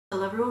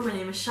Hello everyone, my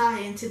name is Shai,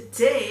 and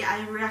today I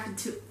am reacting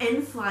to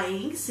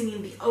N.Flying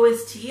singing the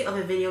OST of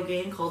a video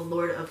game called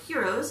Lord of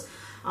Heroes.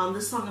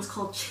 This song is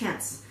called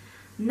Chance.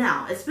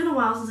 Now, it's been a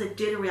while since I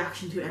did a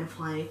reaction to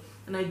N.Flying,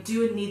 and I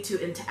do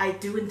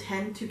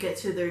intend to get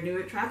to their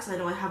newer tracks. I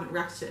know I haven't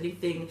reacted to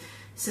anything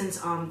since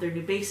their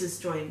new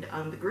bassist joined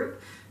the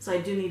group, so I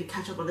do need to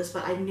catch up on this,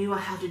 but I knew I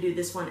had to do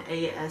this one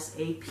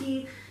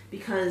ASAP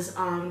because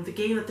the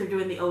game that they're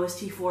doing the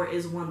OST for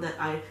is one that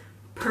I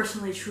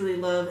personally truly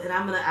love, and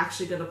I'm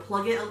actually gonna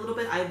plug it a little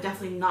bit. I'm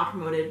definitely not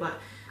promoted,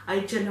 but I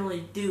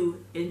genuinely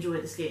do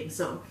enjoy this game.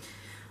 So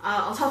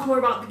I'll talk more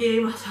about the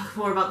game, I'll talk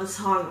more about the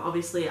song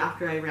obviously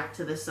after I react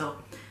to this. So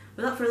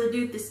without further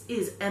ado, this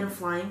is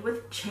N.Flying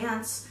with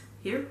Chance.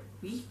 Here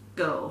we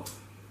go.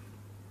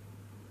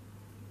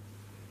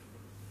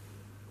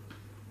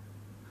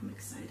 I'm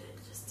excited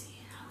to just see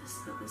how this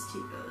OST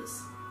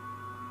goes.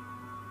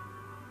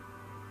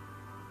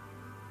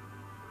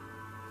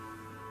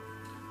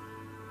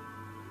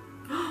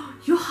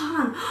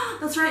 Johan!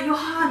 That's right,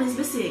 Johan is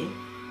missing!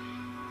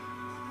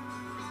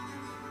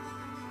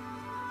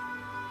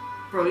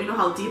 Bro, you know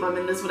how deep I'm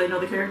in this when I know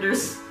the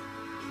characters.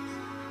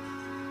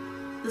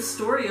 The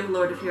story of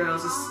Lord of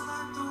Heroes is...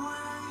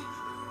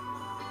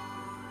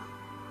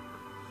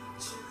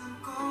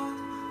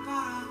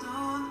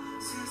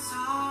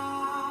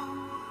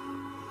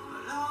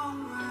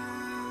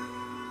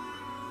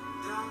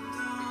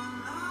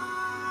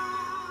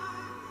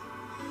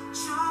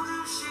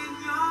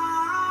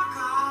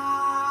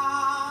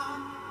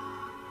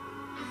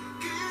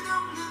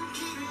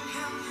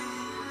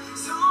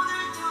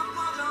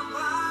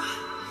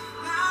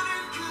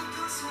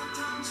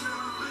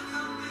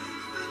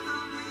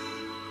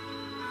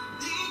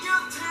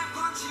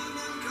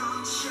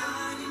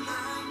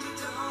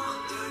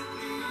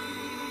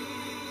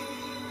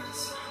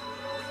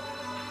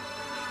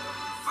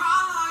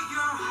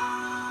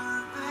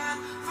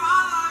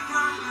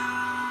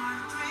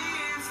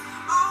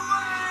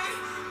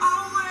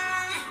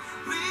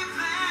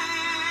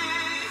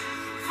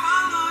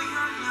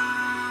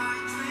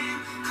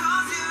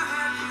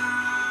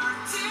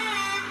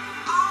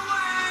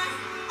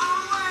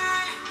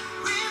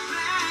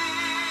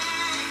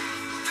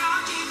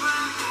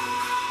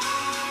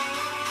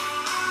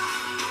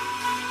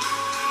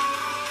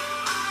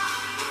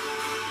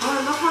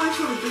 how I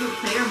show the different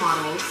player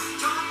models.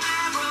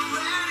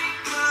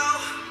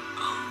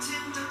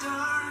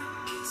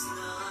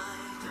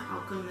 They're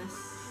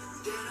alchemists.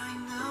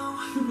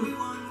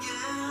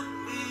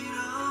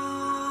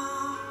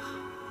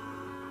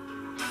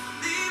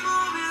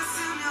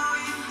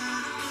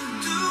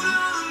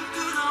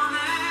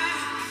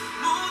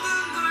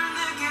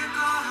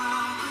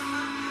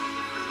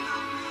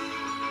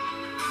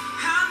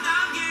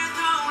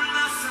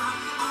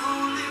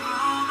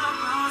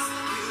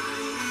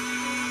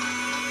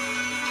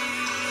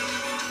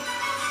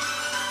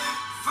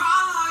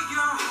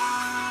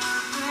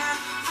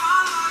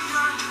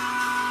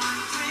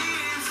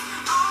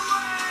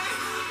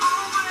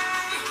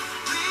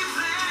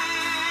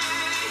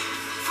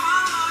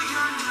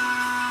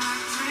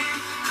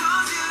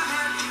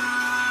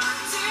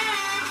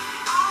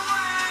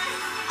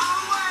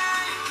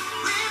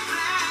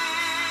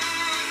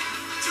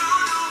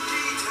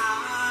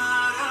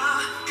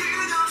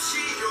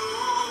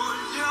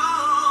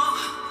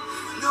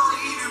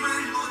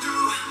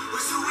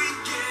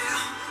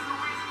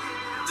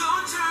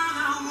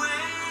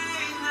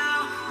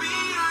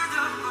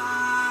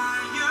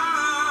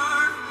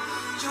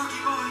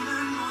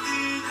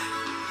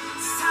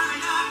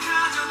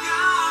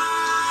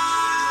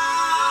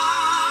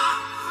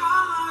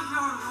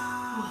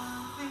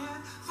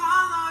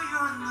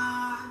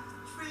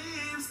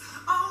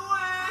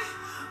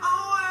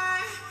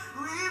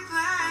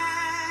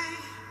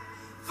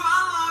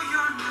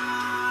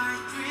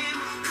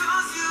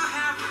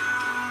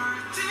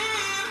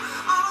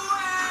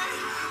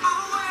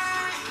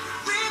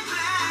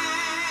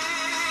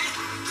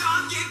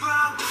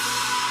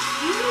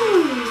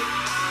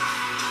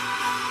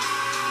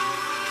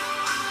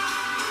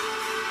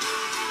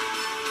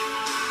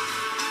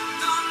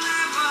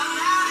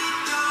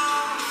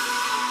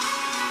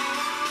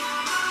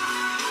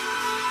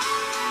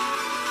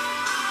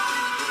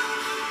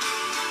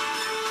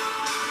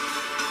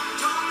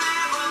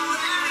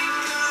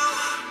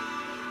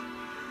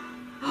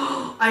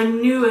 I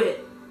knew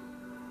it!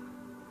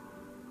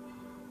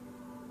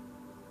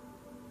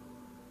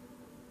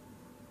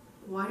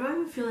 Why do I have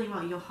a feeling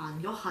about Johan?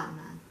 Johan,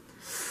 man.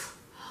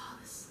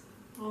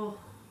 Oh.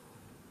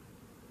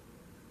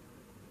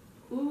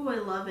 Ooh, I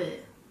love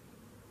it.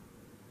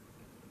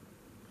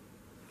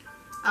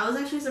 I was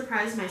actually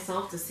surprised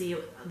myself to see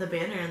the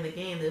banner in the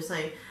game. There's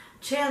like,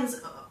 Chan's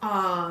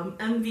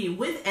MV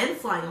with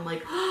N.Flying. I'm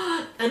like,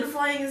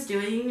 N.Flying is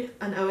doing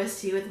an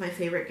OST with my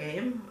favorite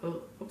game.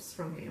 Oh, oops,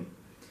 wrong game.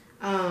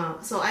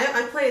 So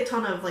I play a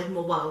ton of like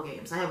mobile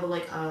games. I have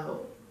like 2,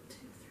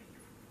 3.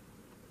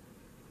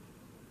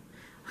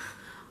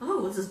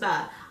 Oh, this is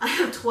bad. I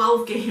have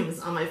 12 games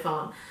on my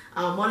phone.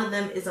 One of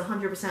them is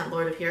 100%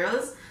 Lord of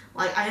Heroes.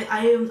 Like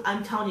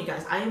I'm telling you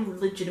guys, I am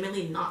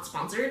legitimately not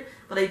sponsored,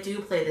 but I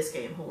do play this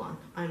game. Hold on,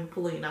 I'm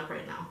pulling it up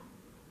right now.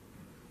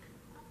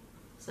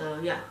 So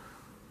yeah.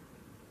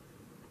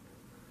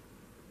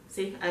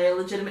 See, I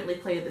legitimately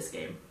play this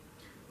game.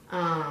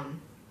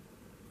 I'm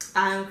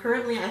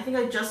currently, I think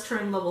I just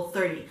turned level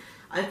 30.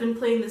 I've been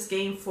playing this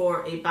game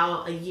for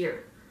about a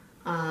year.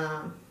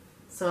 I've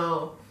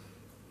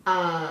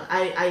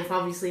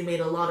obviously made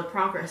a lot of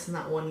progress in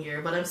that 1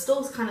 year, but I'm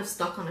still kind of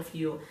stuck on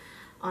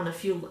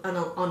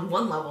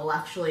one level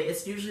actually.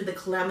 It's usually the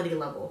calamity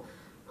level.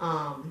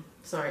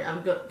 Sorry,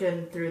 I'm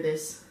getting through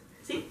this.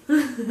 See?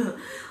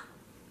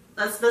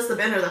 that's the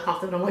banner that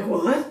popped up and I'm like,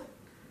 what?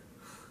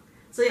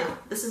 So yeah,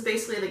 this is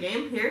basically the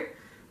game here.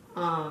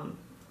 I'm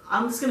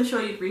just going to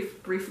show you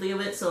briefly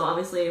of it. So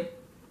obviously,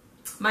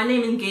 my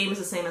name in game is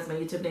the same as my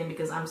YouTube name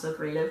because I'm so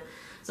creative.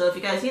 So if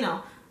you guys,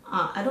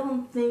 I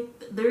don't think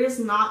there is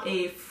not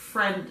a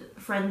friend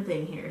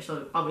thing here.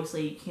 So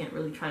obviously you can't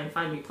really try and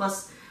find me.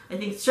 Plus, I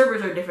think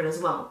servers are different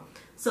as well.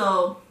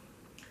 So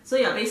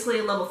yeah, basically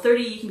at level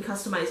 30 you can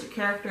customize your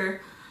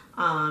character.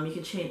 You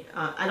can change.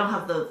 I don't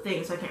have the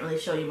thing, so I can't really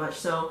show you much.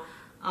 So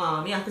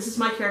yeah, this is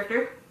my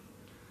character.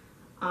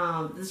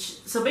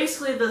 So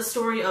basically the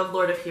story of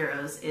Lord of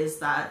Heroes is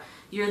that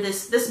you're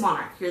this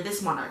monarch,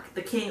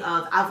 the king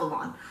of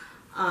Avalon.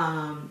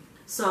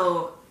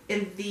 So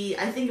in the,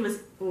 I think it was,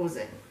 what was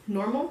it?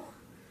 Normal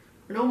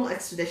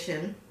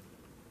expedition.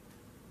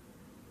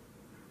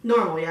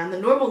 Normal, yeah. In the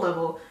normal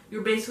level,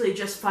 you're basically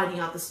just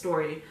finding out the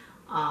story.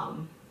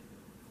 You're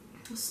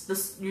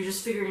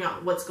just figuring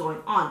out what's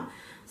going on.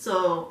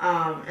 So,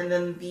 and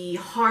then the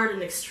hard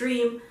and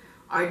extreme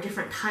are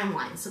different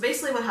timelines. So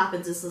basically what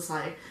happens is this,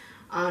 like,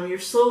 you're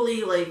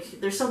slowly, like,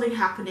 there's something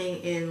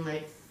happening in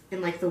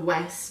the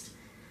west,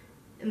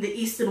 in the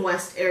east and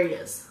west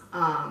areas,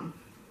 and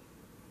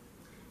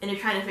you're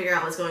trying to figure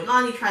out what's going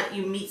on.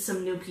 You meet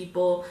some new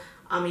people.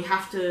 You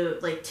have to,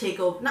 like, take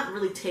over, not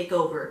really take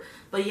over,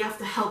 but you have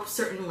to help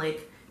certain,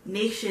 like,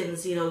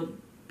 nations,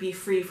 be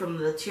free from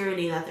the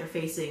tyranny that they're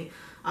facing.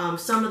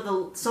 Some of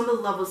the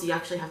levels you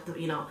actually have to,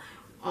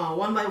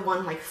 one by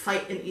one, like,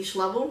 fight in each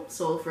level.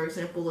 So for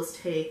example, let's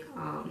take,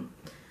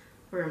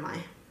 where am I?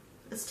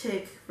 Let's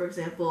take, for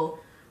example,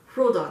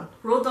 Rodon.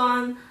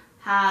 Rodon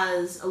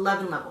has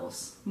 11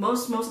 levels.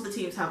 Most of the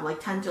teams have like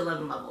 10 to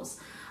 11 levels.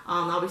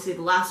 Obviously,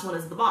 the last one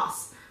is the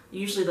boss.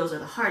 Usually those are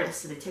the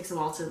hardest, and it takes a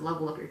while to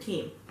level up your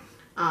team.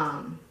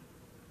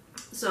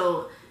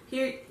 So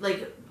here,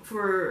 like,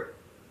 for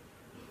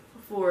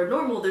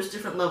normal, there's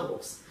different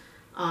levels.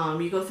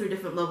 You go through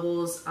different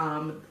levels.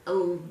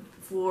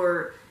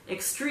 For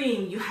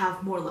extreme, you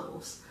have more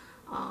levels,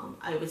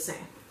 I would say.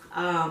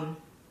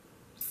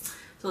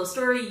 So the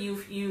story,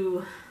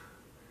 you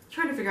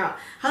trying to figure out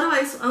how do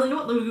I. Oh, you know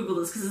what? Let me Google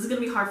this because this is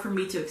gonna be hard for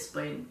me to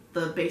explain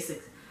the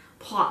basic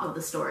plot of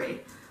the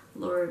story.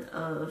 Lord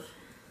of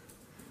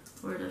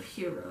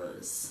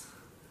Heroes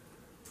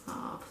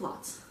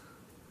plot.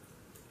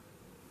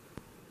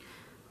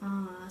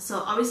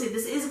 So obviously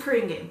this is a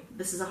Korean game.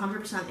 This is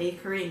 100% a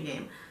Korean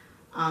game.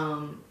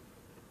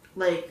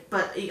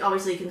 But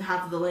obviously you can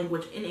have the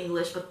language in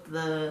English, but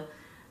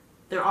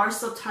there are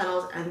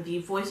subtitles and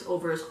the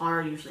voiceovers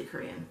are usually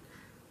Korean.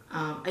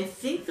 I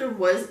think there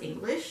was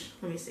English.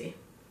 Let me see.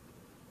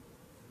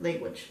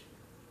 Language.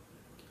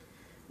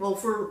 Well,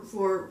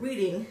 for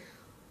reading,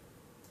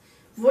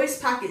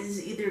 voice packet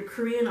is either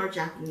Korean or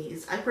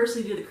Japanese. I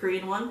personally do the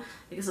Korean one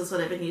because that's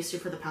what I've been used to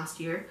for the past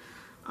year.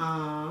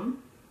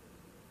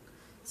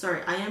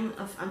 Sorry, I'm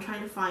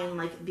trying to find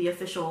like the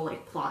official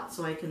like plot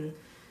so I'm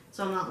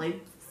not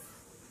like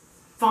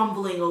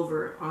fumbling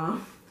over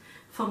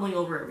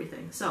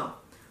everything. So,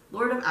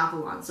 Lord of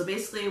Avalon. So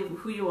basically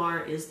who you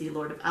are is the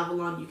Lord of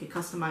Avalon. You can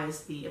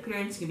customize the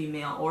appearance. You can be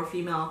male or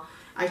female.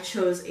 I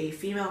chose a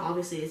female,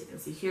 obviously, as you can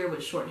see here,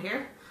 with short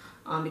hair.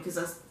 Because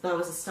that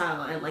was a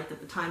style I liked at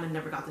the time and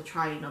never got to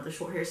try, the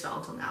short hairstyle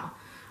until now.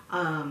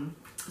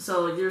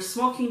 So there's a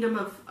small kingdom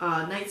of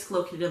knights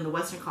located in the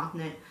western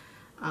continent.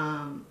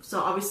 So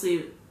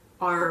obviously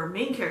our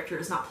main character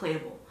is not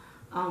playable.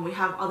 We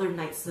have other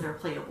knights that are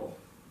playable.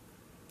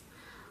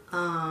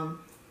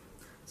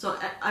 So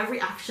every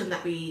action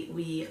that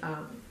we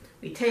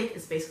take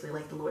is basically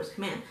like the Lord's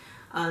command.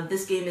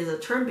 This game is a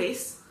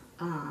turn-based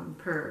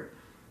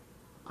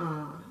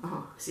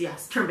so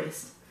yes,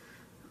 turn-based.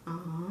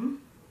 I'm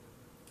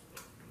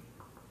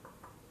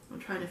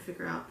trying to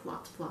figure out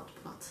plot. I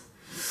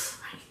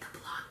need the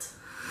plot.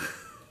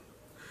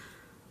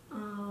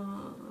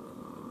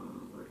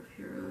 Lord of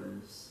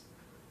Heroes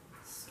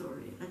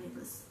story.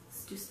 Let's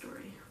do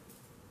story.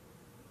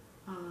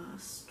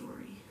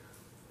 Story.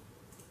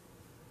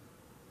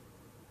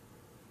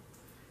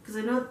 Because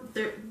I know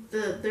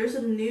there's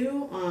a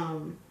new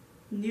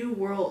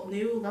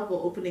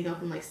level opening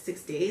up in like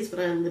 6 days, but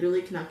I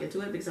literally cannot get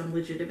to it because I'm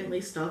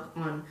legitimately stuck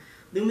on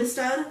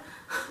Lumistad.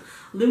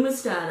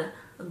 Lumistad,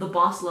 the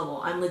boss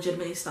level, I'm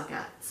legitimately stuck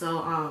at.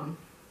 So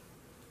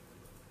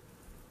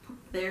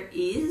there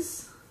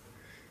is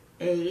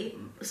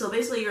so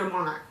basically you're a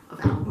monarch of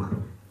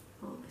Avalon.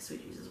 Oh my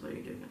sweet Jesus, what are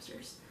you doing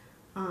upstairs?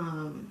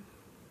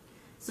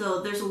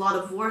 So there's a lot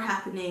of war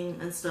happening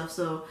and stuff.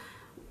 So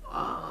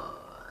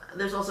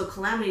there's also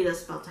calamity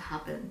that's about to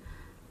happen.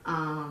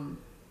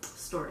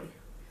 Story.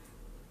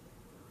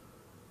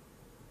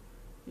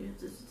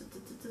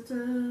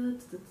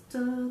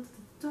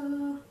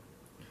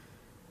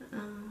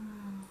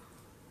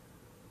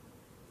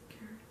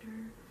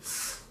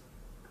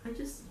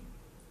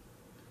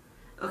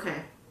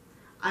 Okay,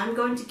 I'm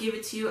going to give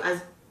it to you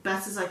as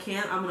best as I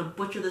can. I'm going to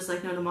butcher this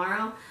like no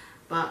tomorrow,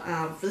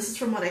 but this is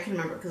from what I can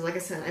remember, because like I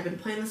said, I've been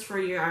playing this for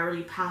a year. I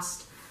already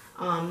passed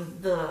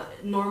the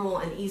normal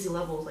and easy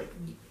levels like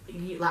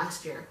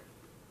last year,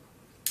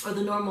 or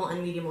the normal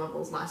and medium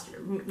levels last year,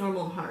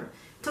 normal and hard.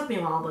 It took me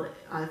a while, but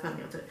I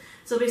finally got to it.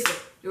 So basically,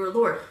 you're a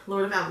lord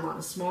of Avalon,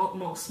 a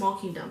small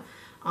kingdom.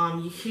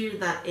 You hear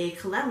that a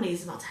calamity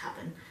is about to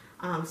happen,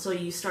 so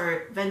you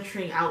start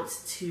venturing out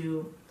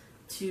to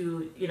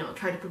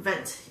try to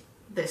prevent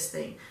this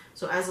thing.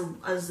 So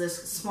as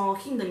this small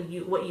kingdom,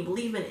 what you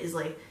believe in is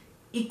like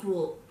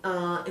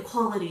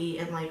equality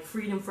and like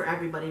freedom for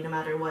everybody, no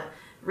matter what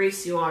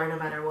race you are, no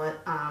matter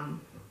what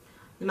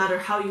no matter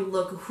how you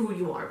look, who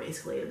you are.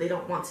 Basically, they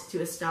don't want to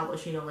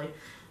establish like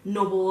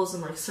nobles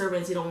and like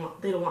servants. They don't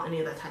want any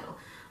of that title.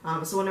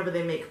 So whenever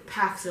they make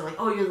pacts, they're like,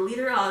 oh, you're the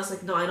leader. I was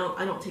like, no, I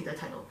don't take that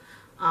title.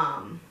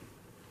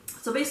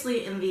 So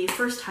basically, in the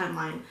first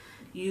timeline,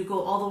 you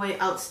go all the way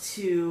out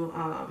to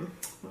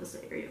what is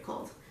the area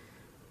called?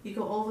 You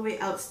go all the way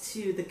out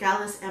to the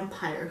Gallus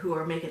Empire, who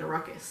are making a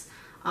ruckus.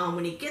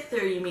 When you get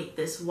there, you meet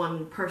this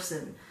one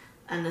person,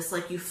 and it's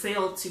like you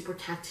failed to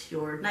protect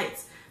your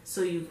knights,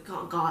 so you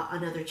got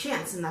another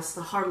chance, and that's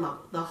the hard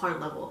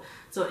level.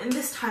 So in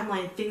this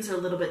timeline, things are a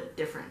little bit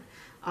different.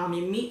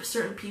 You meet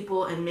certain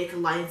people and make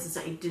alliances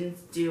that you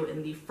didn't do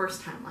in the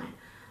first timeline.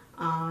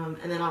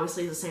 And then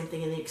obviously it's the same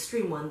thing in the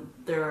extreme one.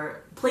 There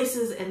are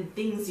places and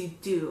things you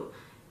do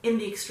in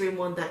the extreme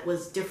one that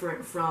was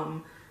different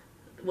from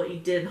what you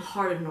did in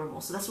hard and normal.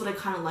 So that's what I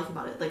kind of like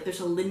about it. Like, there's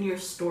a linear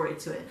story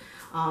to it.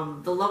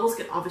 The levels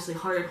get obviously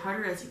harder and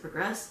harder as you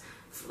progress.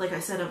 Like I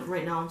said,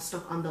 right now I'm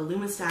stuck on the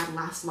Lumenstad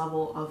last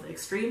level of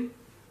extreme.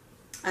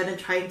 I've been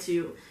trying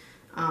to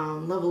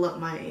level up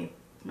my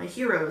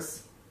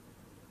heroes.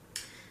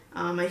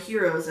 And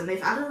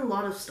they've added a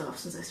lot of stuff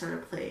since I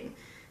started playing.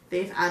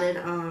 They've added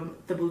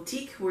the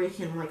boutique, where you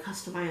can like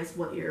customize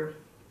what your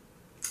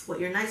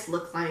knights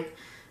look like.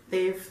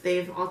 They've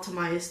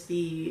optimized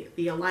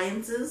the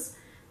alliances.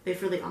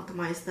 They've really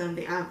optimized them.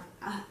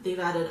 They've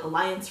added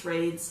alliance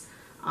raids.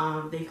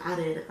 They've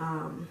added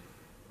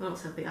what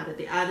else have they added?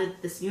 They added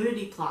this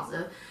Unity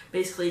Plaza.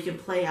 Basically, you can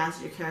play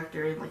as your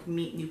character and like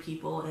meet new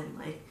people and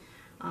like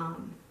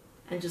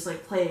and just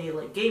like play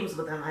like games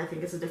with them. I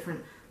think it's a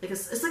different, like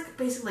it's like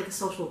basically like a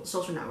social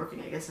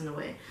networking, I guess, in a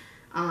way.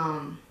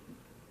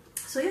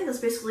 So yeah, that's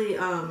basically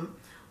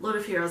Lord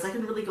of Heroes. I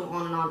can really go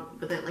on and on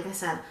with it. Like I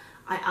said,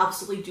 I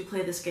absolutely do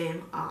play this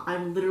game.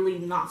 I'm literally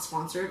not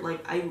sponsored.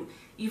 Like,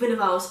 even if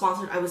I was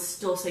sponsored, I would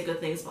still say good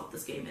things about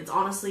this game. It's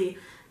honestly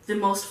the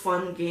most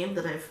fun game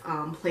that I've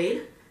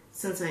played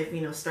since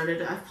I've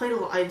started. I've played a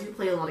lot. I do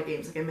play a lot of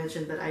games. Like I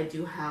mentioned, that I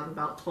do have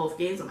about 12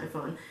 games on my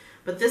phone.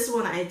 But this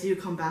one, I do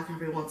come back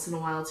every once in a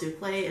while to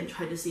play and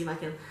try to see if I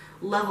can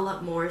level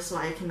up more, so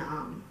I can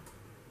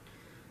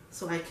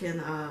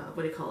what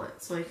do you call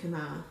it? So I can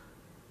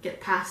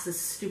get past this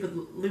stupid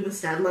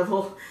Lumenstad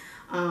level.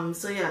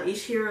 So yeah,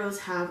 each heroes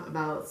have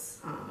about,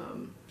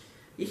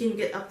 you can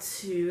get up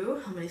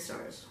to, how many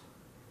stars?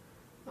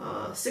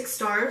 6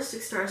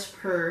 stars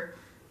per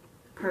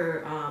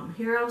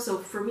hero. So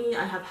for me,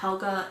 I have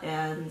Helga,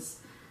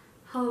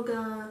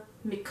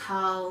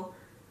 Mikal,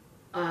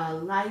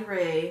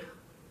 Lyrae,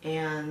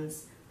 and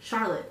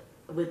Charlotte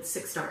with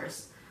 6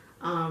 stars.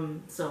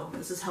 So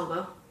this is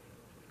Helga.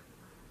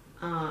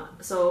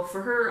 So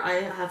for her,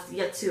 I have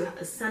yet to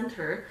ascend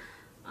her.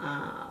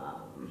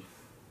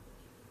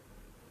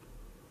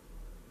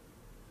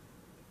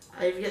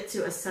 I've yet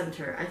to ascend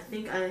her. I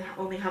think I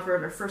only have her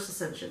in her first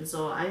ascension,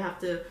 so I have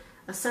to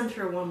ascend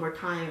her one more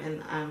time,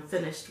 and I'm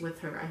finished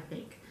with her, I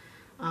think,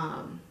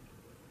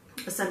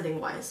 ascending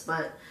wise.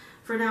 But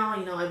for now,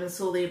 I've been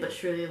slowly but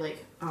surely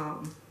like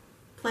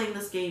playing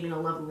this game,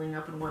 leveling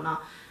up and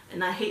whatnot.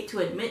 And I hate to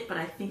admit, but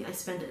I think I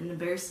spent an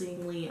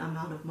embarrassingly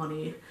amount of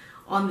money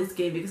on this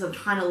game because I'm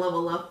trying to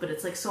level up, but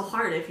it's like so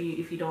hard if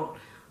you don't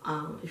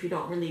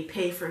really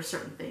pay for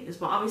certain things.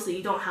 But obviously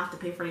you don't have to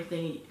pay for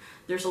anything.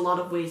 There's a lot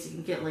of ways you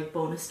can get like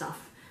bonus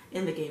stuff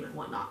in the game and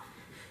whatnot.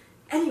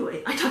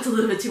 Anyway, I talked a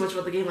little bit too much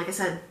about the game. Like I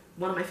said,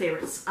 one of my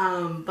favorites.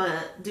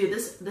 But dude,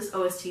 this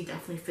OST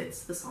definitely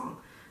fits the song.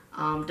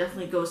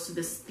 Definitely goes to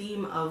this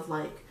theme of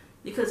like,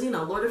 because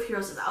Lord of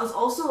Heroes was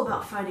also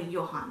about finding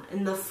Johann.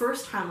 In the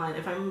first timeline,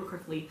 if I remember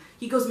correctly,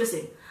 he goes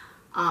missing.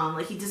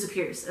 Like he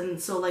disappears, and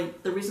so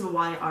like the reason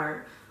why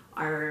our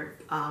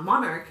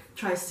monarch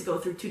tries to go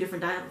through 2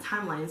 different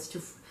timelines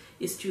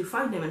is to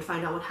find him and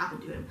find out what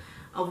happened to him.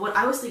 What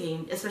I was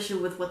thinking, especially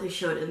with what they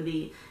showed in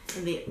the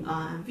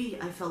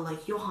MV, I felt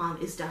like Johann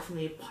is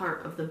definitely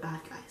part of the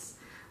bad guys.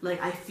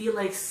 Like, I feel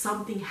like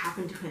something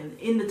happened to him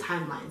in the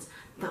timelines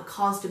that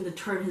caused him to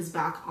turn his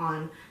back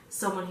on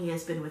someone he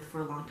has been with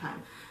for a long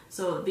time.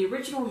 So the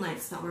original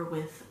knights that were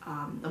with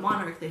the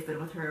monarch, they've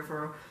been with her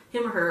for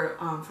him or her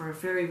for a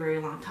very, very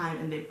long time,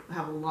 and they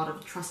have a lot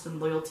of trust and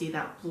loyalty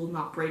that will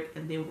not break,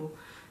 and they will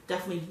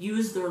definitely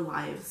use their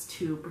lives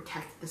to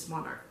protect this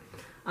monarch.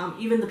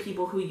 Even the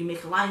people who you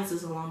make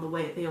alliances along the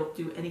way, they'll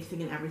do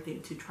anything and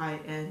everything to try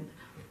and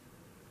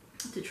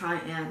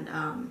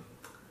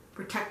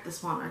protect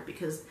this monarch,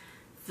 because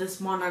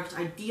this monarch's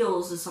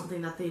ideals is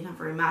something that they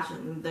never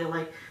imagined.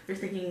 They're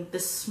thinking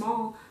this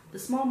small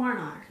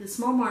monarch is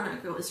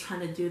trying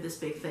to do this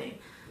big thing.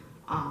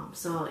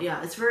 So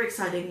yeah, it's very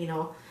exciting. You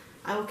know,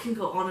 I can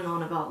go on and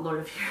on about Lord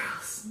of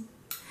Heroes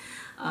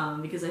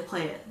because I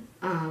play it.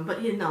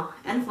 But you know,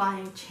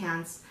 N.Flying,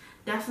 Chance,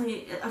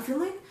 definitely. I feel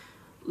like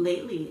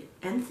lately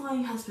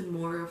N.Flying has been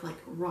more of like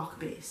rock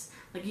based.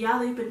 Like, yeah,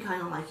 they've been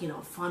kind of like, you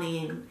know,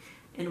 funny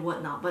and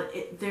whatnot, but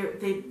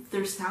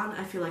their sound,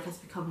 I feel like, has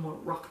become more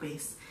rock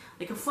based,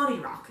 like a funny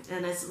rock,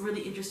 and it's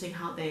really interesting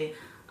how they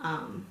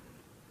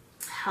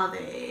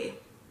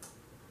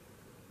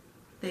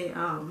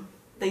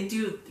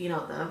do, you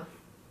know,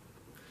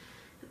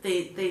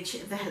 the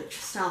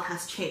style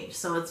has changed.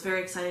 So it's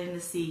very exciting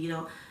to see, you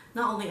know,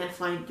 not only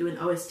N.Flying do an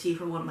OST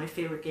for one of my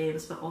favorite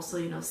games, but also,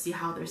 you know, see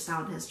how their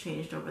sound has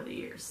changed over the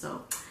years.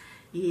 So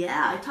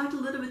yeah, I talked a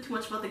little bit too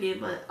much about the game,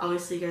 but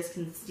obviously you guys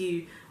can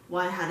see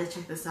why I had to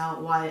check this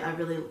out, why I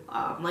really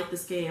like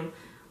this game.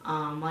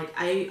 Like,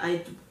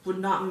 I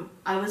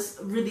was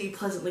really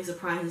pleasantly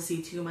surprised to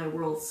see two of my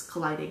worlds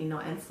colliding, you know,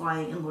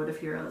 N.Flying and Lord of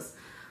Heroes.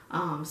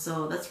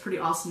 So that's pretty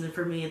awesome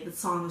for me. The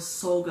song was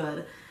so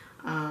good,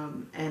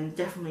 and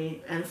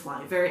definitely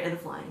N.Flying, very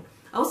N.Flying.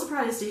 I was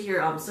surprised to hear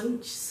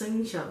Sung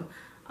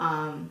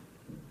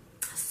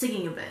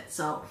singing a bit,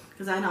 so,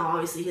 because I know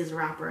obviously he's a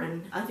rapper,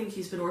 and I think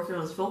he's been working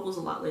on his vocals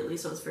a lot lately,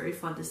 so it's very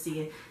fun to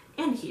see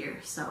and hear.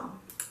 So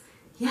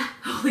yeah,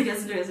 hopefully you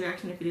guys enjoyed this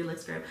reaction. If you do, like,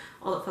 subscribe,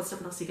 all that fun stuff,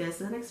 and I'll see you guys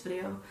in the next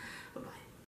video. Bye bye.